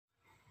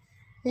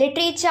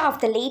Literature of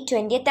the late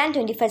 20th and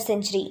 21st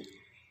century.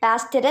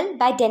 Pastoral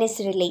by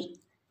Denise.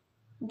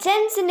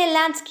 Gents in a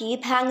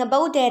landscape hang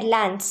above their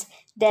lands.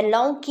 Their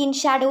long keen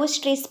shadows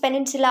trace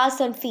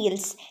peninsulas on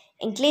fields.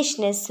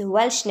 Englishness,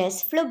 Welshness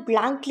flow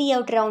blankly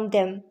out around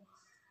them.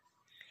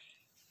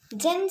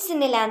 Gents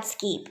in a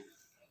landscape.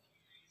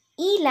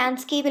 ഈ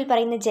ലാൻഡ്സ്കേപ്പിൽ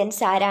പറയുന്ന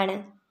gents ആരാണ്?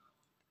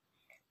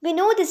 We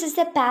know this is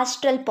a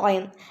pastoral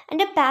poem,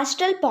 and a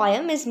pastoral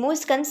poem is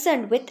most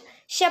concerned with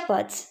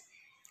shepherds.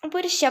 അപ്പോൾ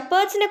ഒരു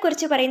ഷെപ്പേർഡ്സിനെ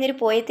കുറിച്ച് പറയുന്നൊരു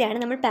പോയത്തെയാണ്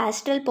നമ്മൾ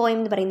pastoral poem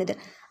എന്ന് പറയുന്നത്.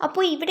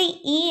 അപ്പോൾ ഇവിടെ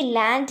ഈ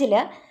ലാൻഡിൽ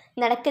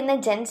നടക്കുന്ന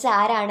ജെൻസ്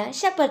ആരാണ്?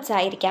 ഷെപ്പേർഡ്സ്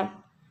ആയിരിക്കാം.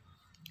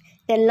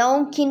 The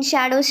long കിൻ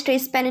shadows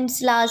trace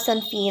പെനിൻസുലാസ്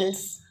on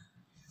fields.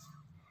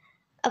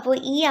 അപ്പോൾ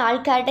ഈ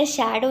ആൾക്കാരുടെ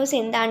ഷാഡോസ്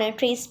എന്താണ്?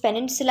 Trace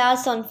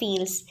പെനിൻസുലാസ് on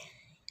fields.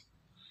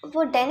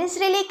 അപ്പോൾ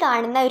ഡെനിസ്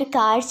കാണുന്ന ഒരു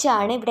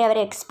കാഴ്ചയാണ് ഇവിടെ അവർ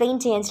എക്സ്പ്ലെയിൻ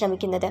ചെയ്യാൻ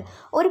ശ്രമിക്കുന്നത്.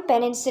 ഒരു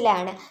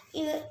പെനിൻസുലയാണ്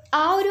ഇത്.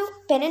 ആ ഒരു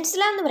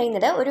പെനിൻസുല എന്ന്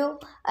പറയുന്നത് ഒരു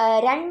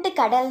രണ്ട്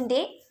കടലിൻ്റെ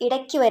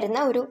ഇടയ്ക്ക്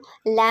വരുന്ന ഒരു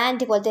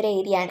ലാൻഡ് പോലത്തെ ഒരു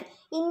ഏരിയ ആണ്.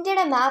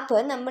 ഇന്ത്യയുടെ മാപ്പ്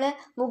നമ്മൾ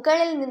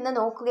മുകളിൽ നിന്ന്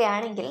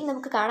നോക്കുകയാണെങ്കിൽ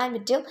നമുക്ക് കാണാൻ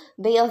പറ്റും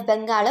ബേ ഓഫ്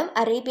ബംഗാളും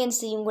അറേബ്യൻ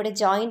സീയും കൂടെ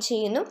ജോയിൻ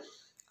ചെയ്യുന്നു.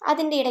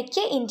 അതിൻ്റെ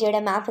ഇടയ്ക്ക്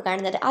ഇന്ത്യയുടെ മാപ്പ്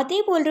കാണുന്നത്.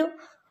 അതേപോലൊരു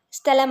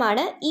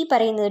സ്ഥലമാണ് ഈ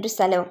പറയുന്ന ഒരു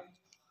സ്ഥലവും.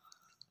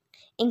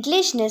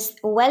 Englishness,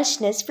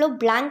 Welshness flow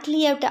blankly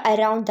out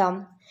around them.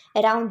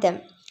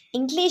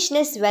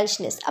 Englishness,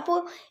 Welshness. അപ്പോൾ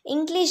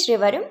ഇംഗ്ലീഷ്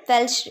റിവറും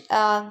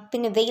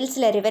പിന്നെ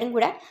വെയിൽസിലെ റിവറും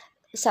കൂടെ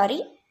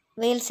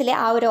വെയിൽസിലെ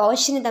ആ ഒരു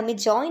ഓഷന് തമ്മിൽ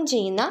ജോയിൻ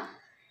ചെയ്യുന്ന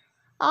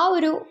ആ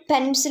ഒരു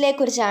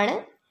പെനിൻസുലയെക്കുറിച്ചാണ്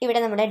ഇവിടെ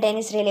നമ്മുടെ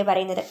ഡെനിസ് റിയലി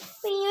പറയുന്നത്.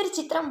 അപ്പോൾ ഈ ഒരു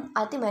ചിത്രം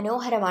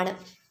അതിമനോഹരമാണ്.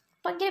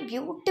 ഭയങ്കര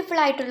ബ്യൂട്ടിഫുൾ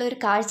ആയിട്ടുള്ള ഒരു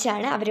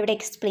കാഴ്ചയാണ് അവരിവിടെ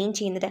എക്സ്പ്ലെയിൻ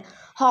ചെയ്യുന്നത്.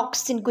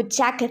 Hoax in good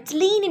jackets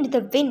lean in the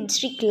wind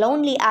streak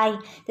lonely I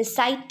the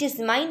site is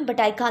mine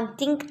but I can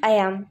think I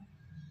am.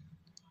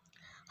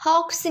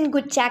 Hoax in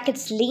good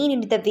jackets lean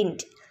in the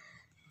wind.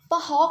 അപ്പോൾ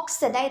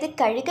hoax അതായത്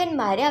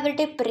കഴുകന്മാർ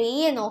അവരുടെ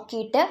പ്രേയെ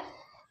നോക്കിയിട്ട്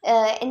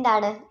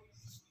എന്താണ്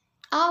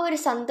ആ ഒരു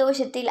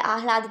സന്തോഷത്തിൽ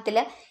ആഹ്ലാദത്തിൽ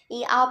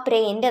ആ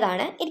പ്രേ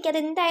എൻ്റെതാണ്, എനിക്കത്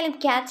എന്തായാലും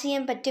ക്യാച്ച്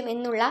ചെയ്യാൻ പറ്റും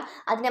എന്നുള്ള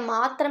അതിനെ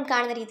മാത്രം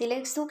കാണുന്ന രീതിയിൽ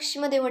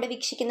സൂക്ഷ്മതയോടെ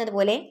വീക്ഷിക്കുന്നത്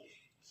പോലെ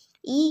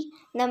ഈ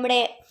നമ്മുടെ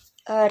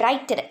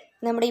റൈറ്റർ,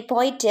 നമ്മുടെ ഈ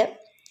പോയിറ്റ്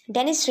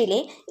ഡെനിസ് റിയലി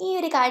ഈ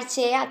ഒരു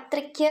കാഴ്ചയെ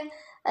അത്രയ്ക്ക്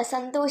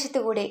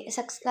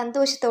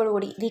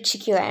സന്തോഷത്തോടുകൂടി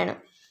വീക്ഷിക്കുകയാണ്.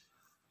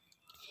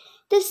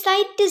 The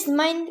site is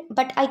mine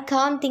but I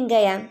can think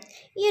I am.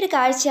 ഈ ഒരു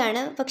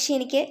കാഴ്ചയാണ്, പക്ഷേ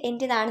എനിക്ക്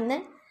എൻ്റേതാണെന്ന്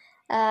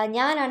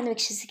ഞാനാണെന്ന്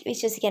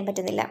വിശ്വസിക്കാൻ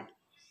പറ്റുന്നില്ല.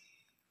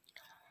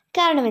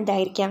 കാരണം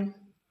എന്തായിരിക്കാം?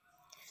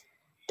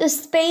 The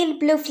pale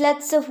blue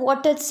floods of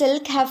watered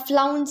silk have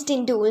flounced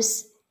indoors.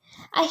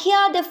 I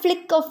hear the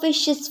flick of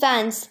vicious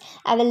fans.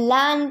 I will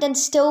land and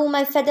stow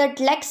my feathered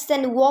legs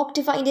and walk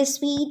to find a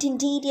sweet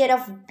interior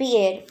of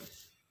beer.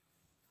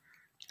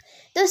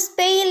 Those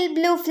pale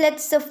blue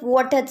floods of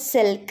watered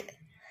silk.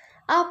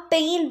 ആ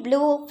pale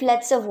blue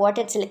floods of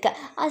water silk,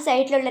 ആ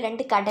സൈഡിലുള്ള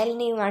രണ്ട്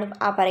കടലിനെയുമാണ്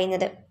ആ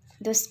പറയുന്നത്.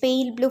 Those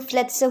pale blue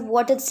floods of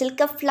water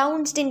silk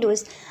ഫ്ലൗൺസ്ഡ്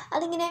indoors.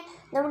 അതിങ്ങനെ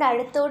നമ്മുടെ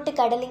അടുത്തോട്ട്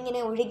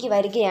കടലിങ്ങനെ ഒഴുകി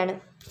വരികയാണ്.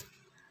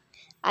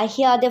 I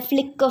hear the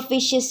flick of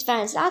vicious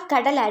fans. ആ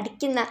കടൽ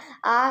അടിക്കുന്ന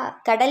ആ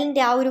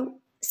കടലിൻ്റെ ആ ഒരു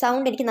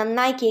സൗണ്ട് എനിക്ക്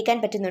നന്നായി കേൾക്കാൻ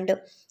പറ്റുന്നുണ്ട്.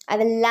 I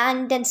will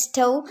land and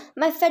stow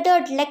my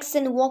feathered legs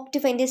and walk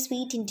to find a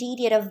sweet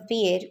interior of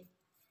beer.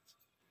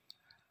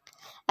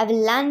 I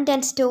will land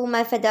and stow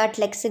my feathered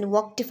legs and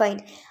walk to find.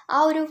 ആ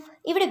ഒരു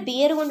ഇവിടെ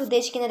ബിയർ കൊണ്ട്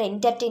ഉദ്ദേശിക്കുന്നത്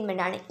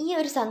entertainment ആണ്. ഈ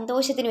ഒരു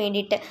സന്തോഷത്തിന്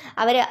വേണ്ടിയിട്ട്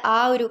അവർ ആ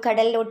ഒരു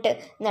കടലിലോട്ട്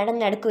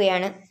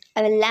നടക്കുകയാണ്.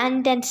 I will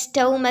land and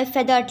stow my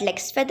feathered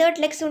legs. Feathered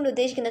legs കൊണ്ട്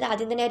ഉദ്ദേശിക്കുന്നത്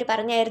ആദ്യം തന്നെ അവർ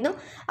പറഞ്ഞായിരുന്നു,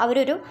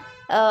 അവരൊരു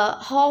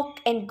ഹോക്ക്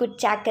ആൻഡ് ഗുഡ്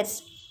ജാക്കറ്റ്സ്,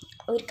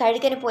 ഒരു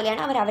കഴുകനെ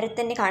പോലെയാണ് അവരെ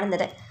തന്നെ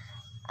കാണുന്നത്.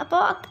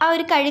 അപ്പോൾ ആ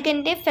ഒരു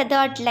കഴുകൻ്റെ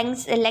ഫെതേർഡ്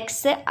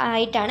ലെഗ്സ്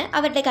ആയിട്ടാണ്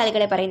അവരുടെ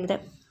കാലുകളെ പറയുന്നത്.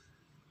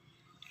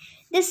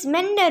 These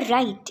men are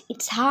right.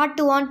 It's hard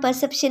to want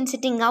perception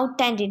sitting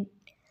out and in,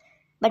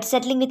 but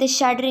settling with a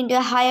shudder into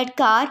a hired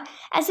car,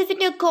 as if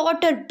into a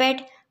cot or bed,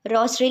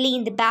 rose really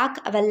in the back,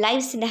 our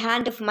lives in the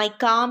hand of my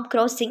calm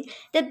crossing,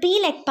 the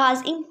bee-like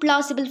paths,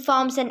 implausible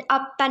forms, and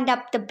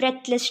up the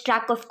breathless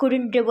track of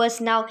couldn't rivers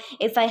now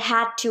if I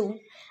had to.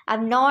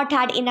 I've not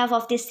had enough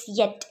of this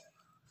yet.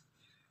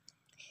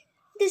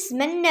 These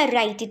men are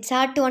right. It's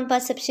hard to want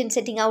perception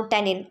sitting out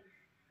and in.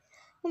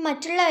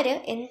 മറ്റുള്ളവർ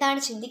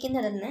എന്താണ്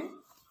ചിന്തിക്കുന്നതെന്ന്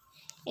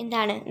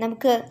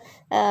നമുക്ക്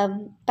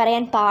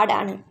പറയാൻ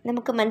പാടാണ്,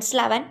 നമുക്ക്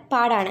മനസ്സിലാവാൻ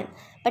പാടാണ്.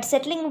 But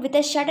settling with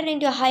a shudder in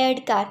to A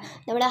hired car,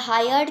 നമ്മൾ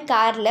hired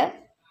കാറിൽ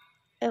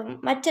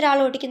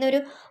മറ്റൊരാൾ ഓടിക്കുന്ന ഒരു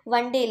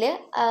വണ്ടിയിൽ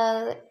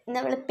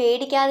നമ്മൾ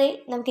പേടിക്കാതെ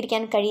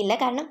നമുക്കിരിക്കാൻ കഴിയില്ല.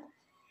 കാരണം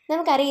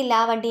നമുക്കറിയില്ല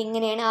ആ വണ്ടി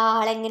എങ്ങനെയാണ്, ആ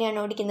ആളെങ്ങനെയാണ്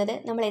ഓടിക്കുന്നത്,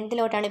 നമ്മൾ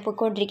എന്തിലോട്ടാണ്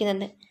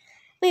പോയിക്കൊണ്ടിരിക്കുന്നത്.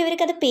 അപ്പോൾ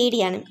ഇവർക്കത്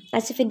പേടിയാണ്.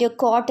 അസിഫിൻ്റെ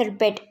കോട്ട് ഒരു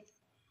ബെഡ്,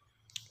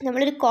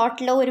 നമ്മളൊരു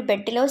കോട്ടിലോ ഒരു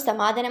ബെഡിലോ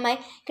സമാധാനമായി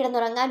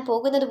കിടന്നുറങ്ങാൻ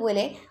പോകുന്നത്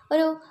പോലെ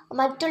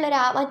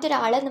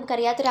മറ്റൊരാൾ,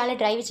 നമുക്കറിയാത്തൊരാൾ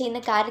ഡ്രൈവ് ചെയ്യുന്ന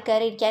കാറിൽ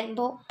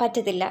കയറിയിരിക്കുമ്പോൾ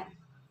പറ്റത്തില്ല,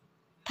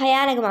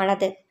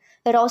 ഭയാനകമാണത്.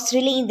 Rose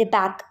really in the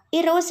back. ഈ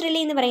റോസ്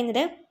റിലി എന്ന്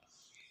പറയുന്നത്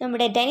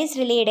നമ്മുടെ ഡെനിസ്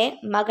റിലിയുടെ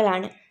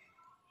മകളാണ്.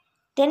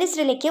 ഡെനിസ്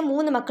റിലിക്ക്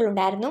 3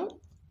 മക്കളുണ്ടായിരുന്നു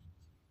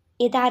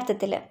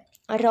യഥാർത്ഥത്തിൽ,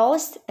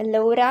 റോസ്,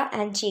 ലോറ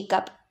ആൻഡ്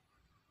ജേക്കബ്.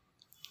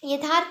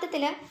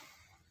 യഥാർത്ഥത്തിൽ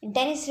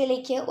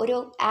ഡെനിസിലേക്ക് ഒരു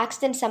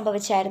ആക്സിഡൻറ്റ്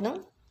സംഭവിച്ചായിരുന്നു.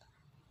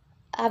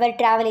 അവർ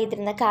ട്രാവൽ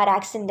ചെയ്തിരുന്ന കാർ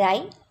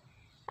ആക്സിഡൻ്റായി.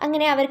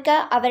 അങ്ങനെ അവർക്ക്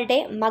അവരുടെ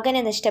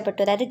മകനെ നഷ്ടപ്പെട്ടു,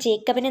 അതായത്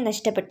ജേക്കബിനെ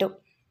നഷ്ടപ്പെട്ടു.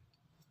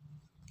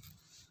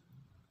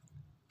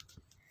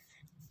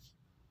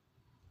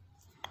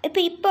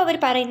 ഇപ്പോൾ അവർ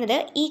പറയുന്നത്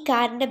ഈ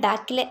കാറിൻ്റെ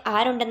ബാക്കിൽ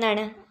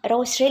ആരുണ്ടെന്നാണ്.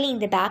 Rose really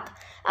in the back.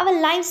 Our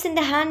lives in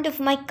the hand of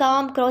my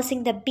calm, crossing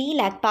the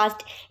Belak past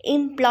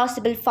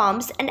implausible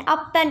farms and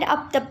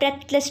up the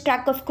breathless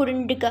track of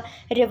Kurundiga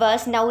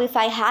rivers now if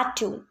I had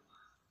to.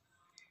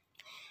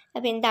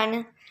 അപ്പോൾ എന്താണ്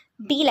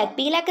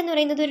ബീലാക്ക് എന്ന്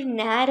പറയുന്നത് ഒരു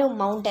narrow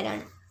mountain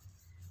ആണ്.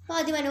 അപ്പോൾ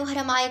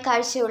അതിമനോഹരമായ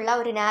കാഴ്ചയുള്ള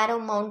ഒരു narrow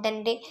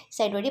മൗണ്ടൻ്റെ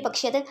side വഴി,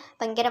 പക്ഷെ അത്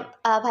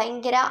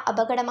ഭയങ്കര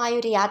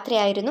അപകടമായൊരു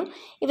യാത്രയായിരുന്നു.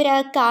 ഇവർ ആ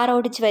കാർ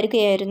ഓടിച്ച്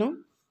വരികയായിരുന്നു.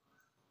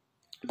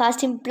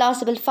 പാസ്റ്റ്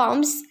ഇംപ്ലോസിബിൾ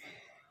ഫാംസ്,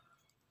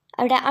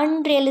 അവിടെ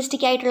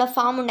അൺറിയലിസ്റ്റിക് ആയിട്ടുള്ള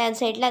ഫാം ഉണ്ടായിരുന്ന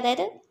സൈഡിൽ,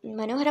 അതായത്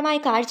മനോഹരമായ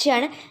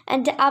കാഴ്ചയാണ്.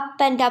 And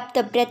up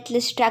the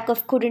breathless track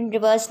of couldn't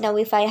reverse now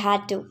if I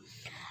had to.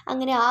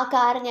 അങ്ങനെ ആ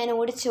കാർ ഞാൻ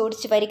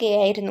ഓടിച്ച്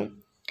വരികയായിരുന്നു.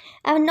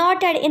 I have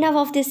not had enough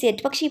of this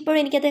yet. പക്ഷേ ഇപ്പോഴും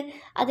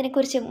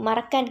അതിനെക്കുറിച്ച്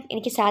മറക്കാൻ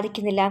എനിക്ക്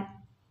സാധിക്കുന്നില്ല.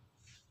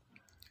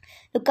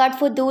 Look out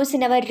for those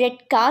in our red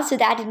car so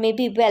that it may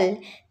be well.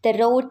 The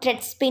road thread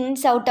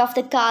spins out of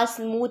the car's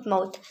smooth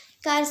mouth.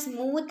 Car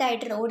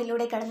സ്മൂത്തായിട്ട്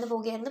റോഡിലൂടെ കടന്നു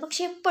പോവുകയായിരുന്നു.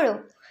 പക്ഷെ എപ്പോഴും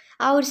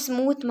ആ ഒരു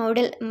സ്മൂത്ത്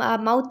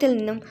മൗത്തിൽ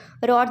നിന്നും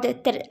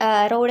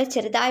റോഡ്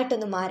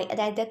ചെറുതായിട്ടൊന്ന് മാറി,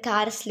 അതായത്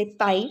കാർ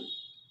സ്ലിപ്പായി.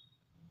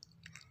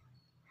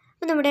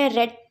 നമ്മുടെ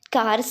red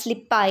car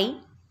സ്ലിപ്പായി.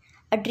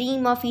 A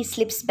dream of ഈ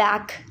സ്ലിപ്സ്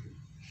ബാക്ക്.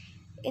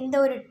 എന്തോ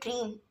ഒരു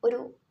ഡ്രീം, ഒരു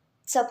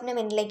സ്വപ്നം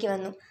എന്നിലേക്ക്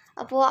വന്നു.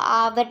 അപ്പോൾ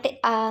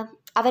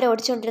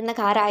അവരോടിച്ചുകൊണ്ടിരുന്ന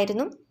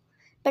കാറായിരുന്നു.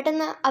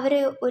 പെട്ടെന്ന് അവർ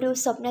ഒരു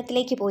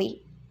സ്വപ്നത്തിലേക്ക് പോയി.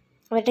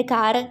 അവരുടെ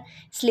car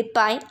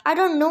സ്ലിപ്പായി. I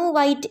don't know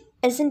why it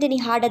isn't any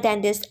harder than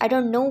this. I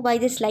don't know why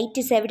this light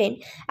is evident.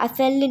 I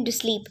fell into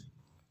sleep.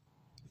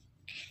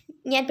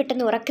 ഞാൻ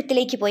പെട്ടെന്ന്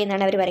ഉറക്കത്തിലേക്ക് പോയി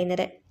എന്നാണ് അവർ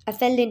പറയുന്നത്. I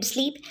fell into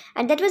sleep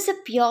and that was a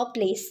pure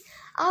place.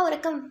 ആ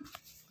ഉറക്കം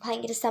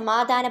ഭയങ്കര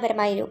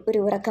സമാധാനപരമായ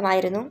ഒരു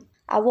ഉറക്കമായിരുന്നു.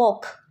 I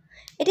woke.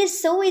 It is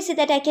so easy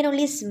that I can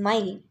only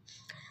smile.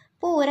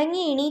 അപ്പോൾ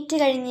ഉറങ്ങി എണീറ്റ്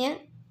കഴിഞ്ഞ്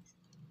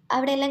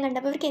അവിടെ എല്ലാം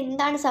കണ്ടപ്പോൾ അവർക്ക്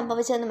എന്താണ്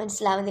സംഭവിച്ചതെന്ന്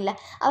മനസ്സിലാവുന്നില്ല.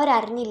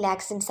 അവരറിഞ്ഞില്ല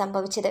ആക്സിഡൻറ്റ്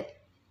സംഭവിച്ചത്.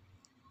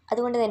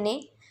 അതുകൊണ്ട് തന്നെ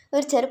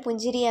ഒരു ചെറു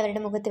പുഞ്ചിരിയെ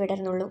അവരുടെ മുഖത്ത്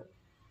വിടർന്നുള്ളൂ.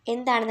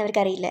 എന്താണെന്ന്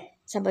അവർക്കറിയില്ല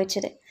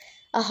സംഭവിച്ചത്.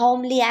 A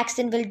homely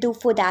accident will do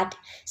for that.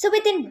 So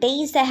within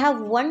days I have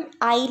one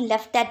eye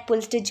left that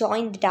pulls to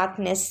join the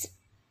darkness.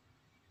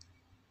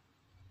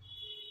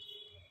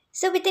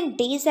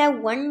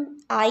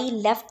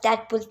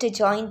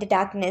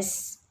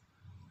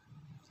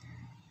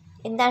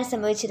 എന്താണ്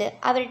സംഭവിച്ചത്?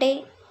 അവരുടെ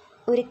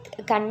ഒരു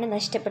കണ്ണ്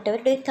നഷ്ടപ്പെട്ടു,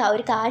 അവരുടെ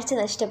ഒരു കാഴ്ച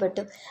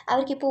നഷ്ടപ്പെട്ടു.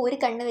 അവർക്കിപ്പോൾ ഒരു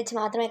കണ്ണ് വെച്ച്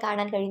മാത്രമേ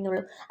കാണാൻ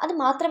കഴിയുന്നുള്ളൂ. അത്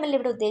മാത്രമല്ല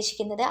ഇവിടെ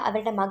ഉദ്ദേശിക്കുന്നത്,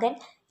 അവരുടെ മകൻ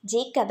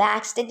ജേക്കബ്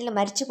ആക്സിഡൻറ്റിൽ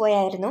മരിച്ചു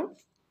പോയായിരുന്നു.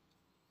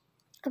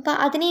 അപ്പോൾ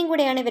അതിനെയും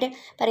കൂടെയാണ് ഇവർ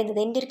പറയുന്നത്.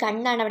 എൻ്റെ ഒരു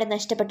കണ്ണാണ് അവിടെ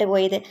നഷ്ടപ്പെട്ടു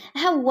പോയത്.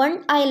 I have one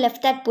eye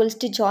left that pulls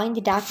to join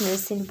the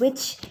darkness in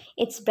which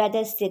its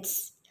brother sits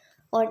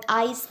on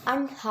eyes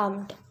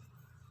unharmed.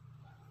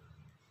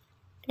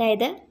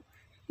 അതായത്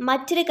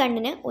മറ്റൊരു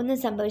കണ്ണിന് ഒന്നും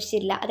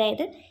സംഭവിച്ചില്ല.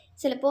 അതായത്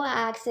ചിലപ്പോൾ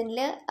ആക്സിഡൻറ്റിൽ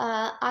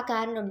ആ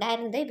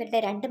കാറിനുണ്ടായിരുന്നത് ഇവരുടെ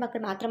 2 മക്കൾ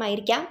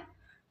മാത്രമായിരിക്കാം.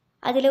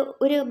 അതിൽ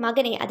ഒരു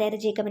മകനെ, അതായത്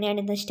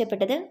ജേക്കബിനെയാണ്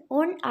നഷ്ടപ്പെട്ടത്.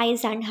 On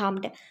ice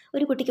അൺഹാംഡ്.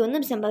 ഒരു കുട്ടിക്ക്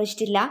ഒന്നും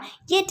സംഭവിച്ചിട്ടില്ല.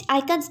 Yet I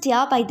can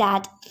steer by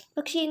that.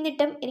 പക്ഷേ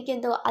എന്നിട്ടും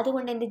എനിക്കെന്തോ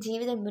അതുകൊണ്ട് എൻ്റെ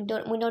ജീവിതം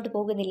മുന്നോട്ട്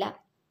പോകുന്നില്ല.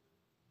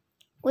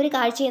 ഒരു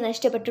കാഴ്ചയെ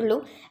നഷ്ടപ്പെട്ടുള്ളൂ,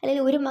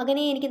 അല്ലെങ്കിൽ ഒരു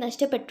മകനെ എനിക്ക്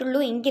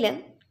നഷ്ടപ്പെട്ടുള്ളൂ എങ്കിലും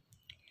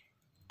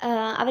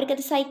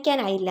അവർക്കത്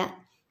സഹിക്കാനായില്ല.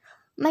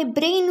 My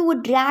brain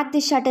would drag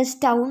the shutters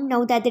down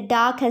now that the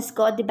dark has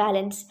got the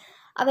balance.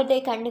 അവരുടെ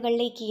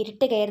കണ്ണുകളിലേക്ക്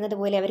ഇരുട്ട് കയറുന്നത്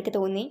പോലെ അവർക്ക്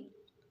തോന്നി.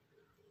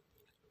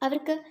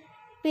 അവർക്ക്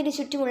പിന്നെ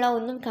ചുറ്റുമുള്ള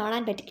ഒന്നും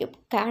കാണാൻ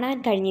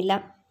കഴിഞ്ഞില്ല.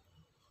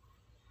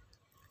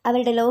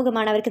 അവരുടെ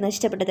ലോകമാണ് അവർക്ക്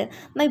നഷ്ടപ്പെട്ടത്.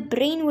 My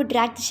brain would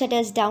drag the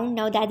shutters down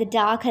now that the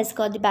dark has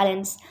got the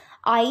balance.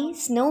 I,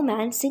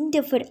 snowman,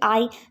 cinder for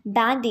eye,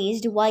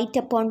 bandaged white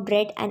upon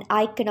bread, an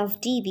icon of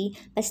TV,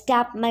 must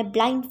tap my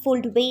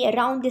blindfold way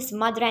around this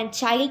mother and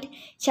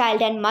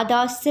child and mother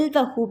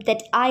silver hoop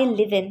that I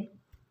live in.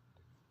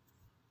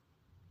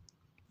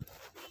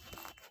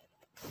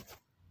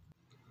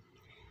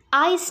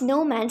 I,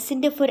 snowman,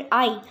 cinder for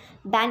eye,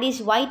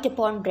 bandaged white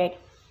upon bread.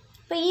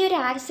 അപ്പോൾ ഈ ഒരു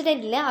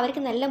ആക്സിഡൻറ്റിൽ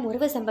അവർക്ക് നല്ല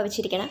മുറിവ്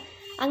സംഭവിച്ചിരിക്കണം.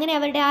 അങ്ങനെ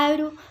അവരുടെ ആ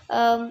ഒരു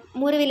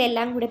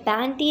മുറിവിലെല്ലാം കൂടെ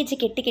ബാൻഡേജ്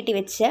കെട്ടി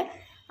വെച്ച്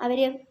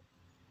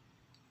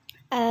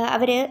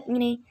അവർ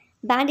ഇങ്ങനെ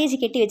ബാൻഡേജ്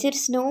കെട്ടിവെച്ച് ഒരു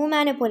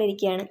സ്നോമാനെ പോലെ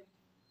ഇരിക്കുകയാണ്.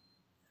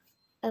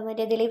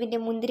 മറ്റേ ദിലീപിൻ്റെ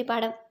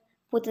മുന്തിരിപ്പാടം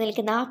പൂത്തു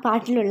നിൽക്കുന്ന ആ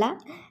പാട്ടിലുള്ള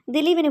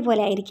ദിലീപിനെ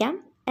പോലെ ആയിരിക്കാം.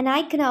 An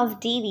icon of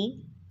TV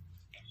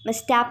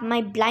must tap my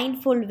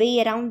blindfold way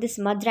around this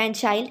mother and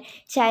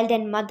child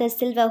and mother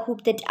silver hoop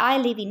that I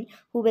live in,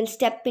 who will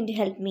step in to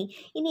help me.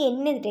 ഇനി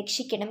എന്നെ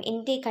രക്ഷിക്കണം,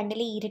 എൻ്റെ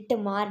കണ്ണിലെ ഇരുട്ട്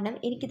മാറണം,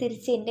 എനിക്ക്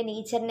തിരിച്ച് എൻ്റെ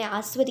നേച്ചറിനെ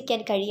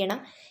ആസ്വദിക്കാൻ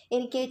കഴിയണം,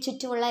 എനിക്ക്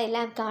ചുറ്റുമുള്ള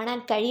എല്ലാം കാണാൻ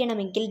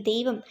കഴിയണമെങ്കിൽ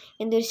ദൈവം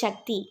എന്നൊരു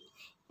ശക്തി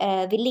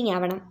വില്ലിങ്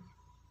ആവണം.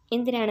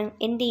 എന്തിനാണ്?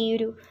 എൻ്റെ ഈ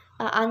ഒരു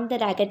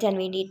അന്ധത അകറ്റാൻ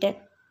വേണ്ടിയിട്ട്.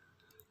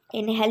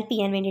 എന്നെ ഹെൽപ്പ്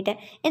ചെയ്യാൻ വേണ്ടിയിട്ട്.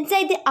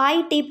 Inside the I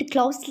ടേപ്ഡ്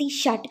closely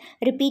shut,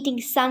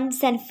 repeating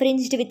sons and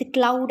ഫ്രിഞ്ച്ഡ് with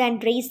cloud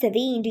and raise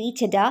away into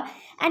each other.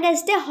 And as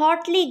they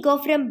hotly go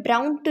from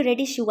brown to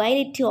reddish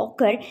violet to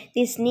ochre,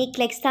 they snake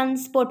like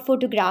sunspot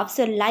photographs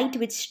or light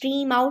which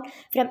stream out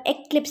from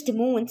eclipsed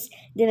moons.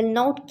 They will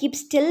not keep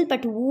still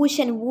but whoosh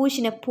and whoosh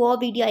in a poor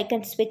video I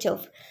can switch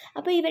off.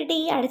 അപ്പോൾ ഇവരുടെ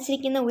ഈ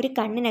അടച്ചിരിക്കുന്ന ഒരു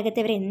കണ്ണിനകത്ത്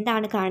ഇവർ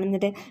എന്താണ്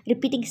കാണുന്നത്?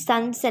 Repeating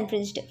sons and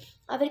ഫ്രിഞ്ച്ഡ്.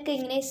 അവർക്ക്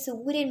ഇങ്ങനെ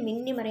സൂര്യൻ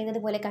മിന്നി മറയുന്നത്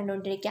പോലെ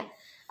കണ്ടുകൊണ്ടിരിക്കുക.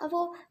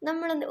 അപ്പോൾ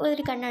നമ്മൾ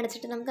ഒരു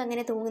കണ്ണടച്ചിട്ട് നമുക്ക്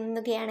അങ്ങനെ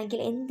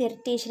തോന്നുകയാണെങ്കിൽ എന്ത്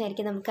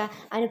ഇറിറ്റേഷനായിരിക്കും നമുക്ക്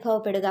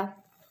അനുഭവപ്പെടുക?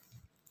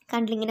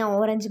 കണ്ടിലിങ്ങനെ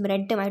ഓറഞ്ചും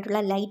റെഡുമായിട്ടുള്ള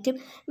ലൈറ്റും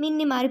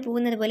മിന്നി മാറി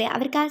പോകുന്നത് പോലെ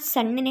അവർക്ക് ആ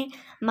സണ്ണിനെ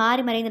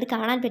മാറി മറയുന്നത്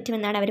കാണാൻ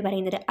പറ്റുമെന്നാണ് അവർ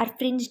പറയുന്നത്. R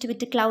ഫ്രിഞ്ച്ഡ്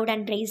with cloud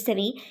and raise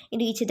away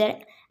into each other.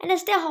 And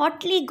as they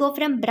hotly go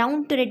from brown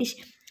to reddish,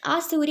 ആ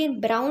സൂര്യൻ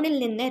ബ്രൗണിൽ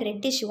നിന്ന്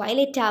റെഡിഷ്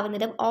വയലറ്റ്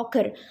ആവുന്നതും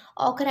ഓക്കർ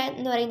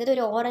എന്ന് പറയുന്നത്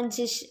ഒരു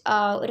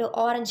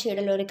ഓറഞ്ച്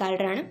ഷെയ്ഡുള്ള ഒരു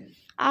കളറാണ്.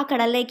 ആ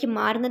കളറിലേക്ക്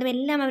മാറുന്നതും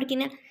എല്ലാം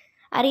അവർക്കിങ്ങനെ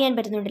അറിയാൻ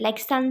പറ്റുന്നുണ്ട്.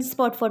 ലൈക്ക്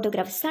സൺസ്പോട്ട്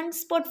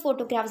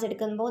ഫോട്ടോഗ്രാഫ്സ്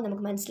എടുക്കുമ്പോൾ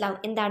നമുക്ക്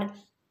മനസ്സിലാവും എന്താണ്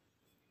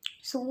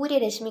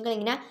സൂര്യരശ്മികൾ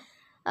ഇങ്ങനെ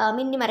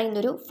മിന്നി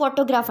മറയുന്നൊരു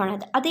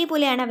ഫോട്ടോഗ്രാഫാണത്.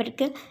 അതേപോലെയാണ്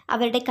അവർക്ക്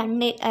അവരുടെ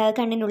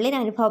കണ്ണിനുള്ളിൽ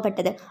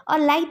അനുഭവപ്പെട്ടത്. Or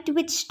light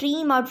which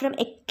stream out from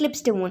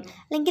eclipsed moon,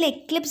 അല്ലെങ്കിൽ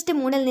എക്ലിപ്സ്ഡ്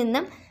മൂണിൽ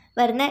നിന്നും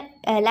വരുന്ന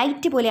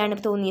ലൈറ്റ് പോലെയാണ്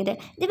തോന്നിയത്.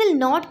 The will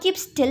not keep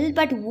still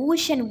but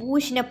whoosh and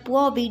whoosh in A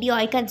poor video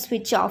I can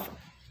switch off.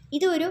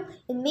 ഇതൊരു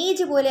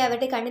ഇമേജ് പോലെ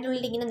അവരുടെ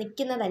കണ്ണിനുള്ളിൽ ഇങ്ങനെ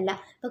നിൽക്കുന്നതല്ല,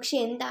 പക്ഷെ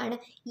എന്താണ്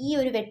ഈ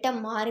ഒരു വെട്ടം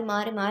മാറി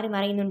മാറി മാറി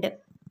മറയുന്നുണ്ട്.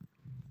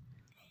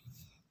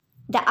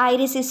 The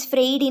iris is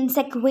frayed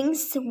insect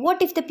wings. What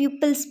if the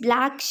pupils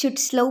black should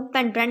slope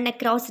and run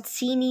across its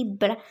sheeny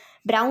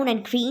brown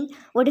and green?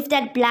 What if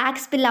that black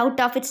spill out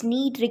of its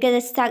neat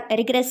rigorous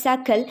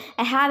circle?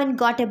 I haven't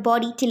got a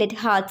body till it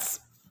hurts.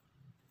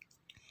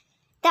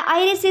 The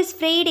iris is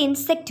frayed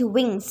insect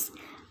wings.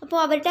 അപ്പോൾ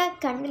അവരുടെ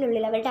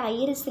കണ്ണിനുള്ളിൽ അവരുടെ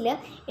ഐറിസിൽ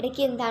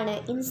ഇടയ്ക്ക് എന്താണ്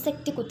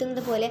insect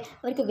കുത്തുന്നത് പോലെ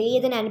അവർക്ക്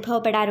വേദന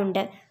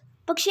അനുഭവപ്പെടാറുണ്ട്.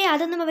 പക്ഷേ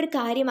അതൊന്നും അവർ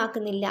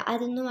കാര്യമാക്കുന്നില്ല.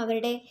 അതൊന്നും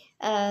അവരുടെ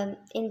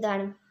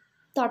എന്താണ്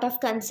തോട്ട് ഓഫ്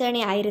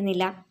കൺസേണേ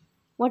ആയിരുന്നില്ല.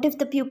 What if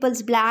the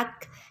pupils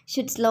black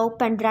should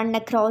slope and run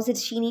across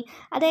it Sheeni.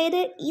 അതായത്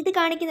ഇത്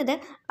കാണിക്കുന്നത്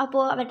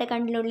അപ്പോൾ അവരുടെ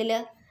കണ്ണിനുള്ളിൽ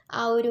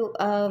ആ ഒരു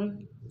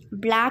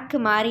ബ്ലാക്ക്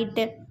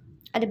മാറിയിട്ട്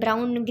അത്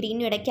ബ്രൗണും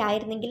ഗ്രീനും ഇടയ്ക്ക്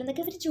ആയിരുന്നെങ്കിൽ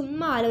എന്നൊക്കെ അവർ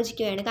ചുമ്മാ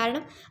ആലോചിക്കുകയാണ്.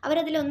 കാരണം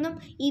അവരതിലൊന്നും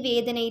ഈ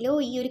വേദനയിലോ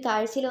ഈ ഒരു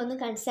കാഴ്ചയിലോ ഒന്നും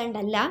കൺസേൺഡ്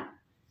അല്ല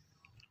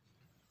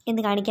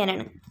എന്ന്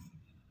കാണിക്കാനാണ്.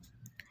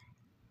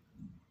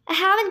 I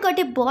haven't got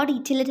a body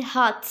till it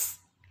hurts.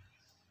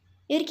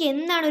 ഇവർക്ക്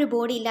എന്നാണ് ഒരു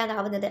ബോഡി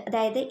ഇല്ലാതാവുന്നത്,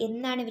 അതായത്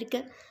എന്നാണ് ഇവർക്ക്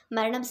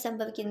മരണം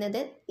സംഭവിക്കുന്നത്,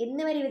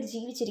 എന്ന് വരെ ഇവർ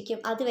ജീവിച്ചിരിക്കും,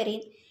 അതുവരെ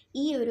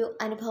ഈ ഒരു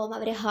അനുഭവം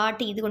അവരെ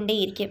ഹാർട്ട്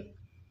ചെയ്തുകൊണ്ടേയിരിക്കും.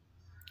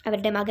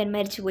 അവരുടെ മകൻ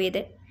മരിച്ചു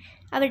പോയത്,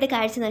 അവരുടെ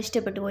കാഴ്ച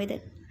നഷ്ടപ്പെട്ടു പോയത്.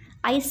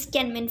 Eyes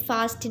can mend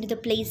fast into the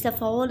place of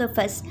all of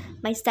us.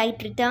 My sight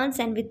returns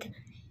and with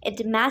it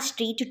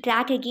mastery to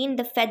track again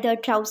the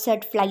feathered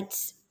trousered flights.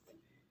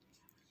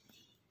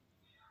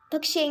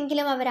 പക്ഷേ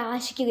എങ്കിലും അവർ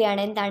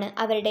ആശിക്കുകയാണ് എന്താണ്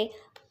അവരുടെ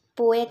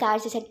പോയ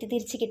കാഴ്ചശക്തി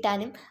തിരിച്ചു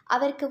കിട്ടാനും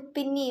അവർക്ക്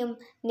പിന്നെയും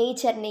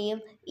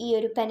നേച്ചറിനെയും ഈ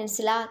ഒരു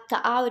പെനിൻസുല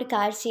ആ ഒരു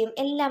കാഴ്ചയും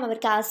എല്ലാം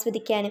അവർക്ക്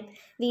ആസ്വദിക്കാനും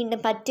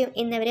വീണ്ടും പറ്റും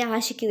എന്നവരെ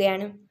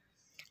ആശിക്കുകയാണ്.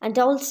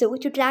 And also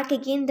to track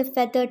again the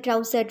ഫെദർഡ്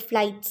ട്രൗസേർഡ്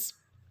flights.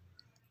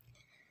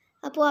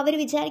 അപ്പോൾ അവർ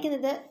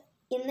വിചാരിക്കുന്നത്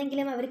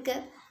എന്നെങ്കിലും അവർക്ക്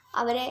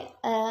അവരെ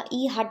ഈ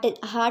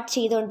ഹാർട്ട്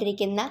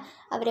ചെയ്തുകൊണ്ടിരിക്കുന്ന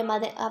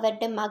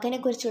അവരുടെ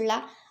മകനെക്കുറിച്ചുള്ള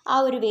ആ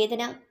ഒരു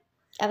വേദന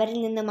അവരിൽ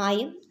നിന്ന്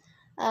മായും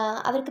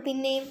അവർക്ക്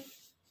പിന്നെയും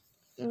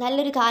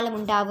നല്ലൊരു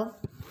കാലമുണ്ടാവും.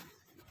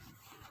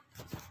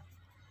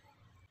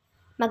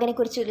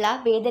 മകനെക്കുറിച്ചുള്ള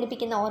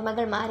വേദനിപ്പിക്കുന്ന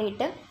ഓർമ്മകൾ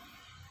മാറിയിട്ട്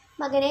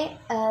മകനെ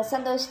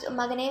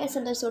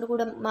സന്തോഷത്തോടു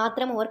കൂടെ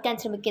മാത്രം ഓർക്കാൻ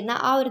ശ്രമിക്കുന്ന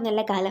ആ ഒരു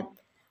നല്ല കാലം,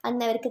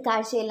 അന്ന് അവർക്ക്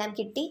കാഴ്ചയെല്ലാം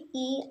കിട്ടി,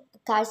 ഈ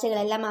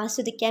കാഴ്ചകളെല്ലാം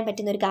ആസ്വദിക്കാൻ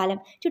പറ്റുന്നൊരു കാലം.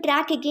 To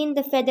track again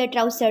the feather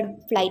ട്രൗസേർഡ്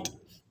flight.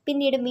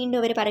 പിന്നീട് വീണ്ടും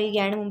അവർ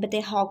പറയുകയാണ് മുമ്പത്തെ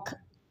ഹോക്ക്,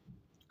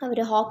 അവർ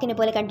ഹോക്കിനെ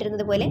പോലെ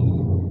കണ്ടിരുന്നത് പോലെ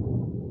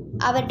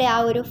അവരുടെ ആ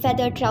ഒരു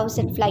ഫെദർ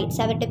ട്രൗസേർഡ് ഫ്ലൈറ്റ്സ്,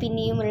 അവരുടെ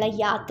പിന്നെയുമുള്ള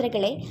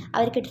യാത്രകളെ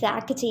അവർക്ക്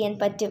ട്രാക്ക് ചെയ്യാൻ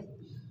പറ്റും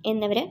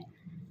എന്നവർ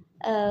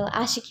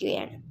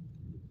ആശിക്കുകയാണ്.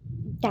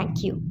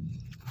 Thank you.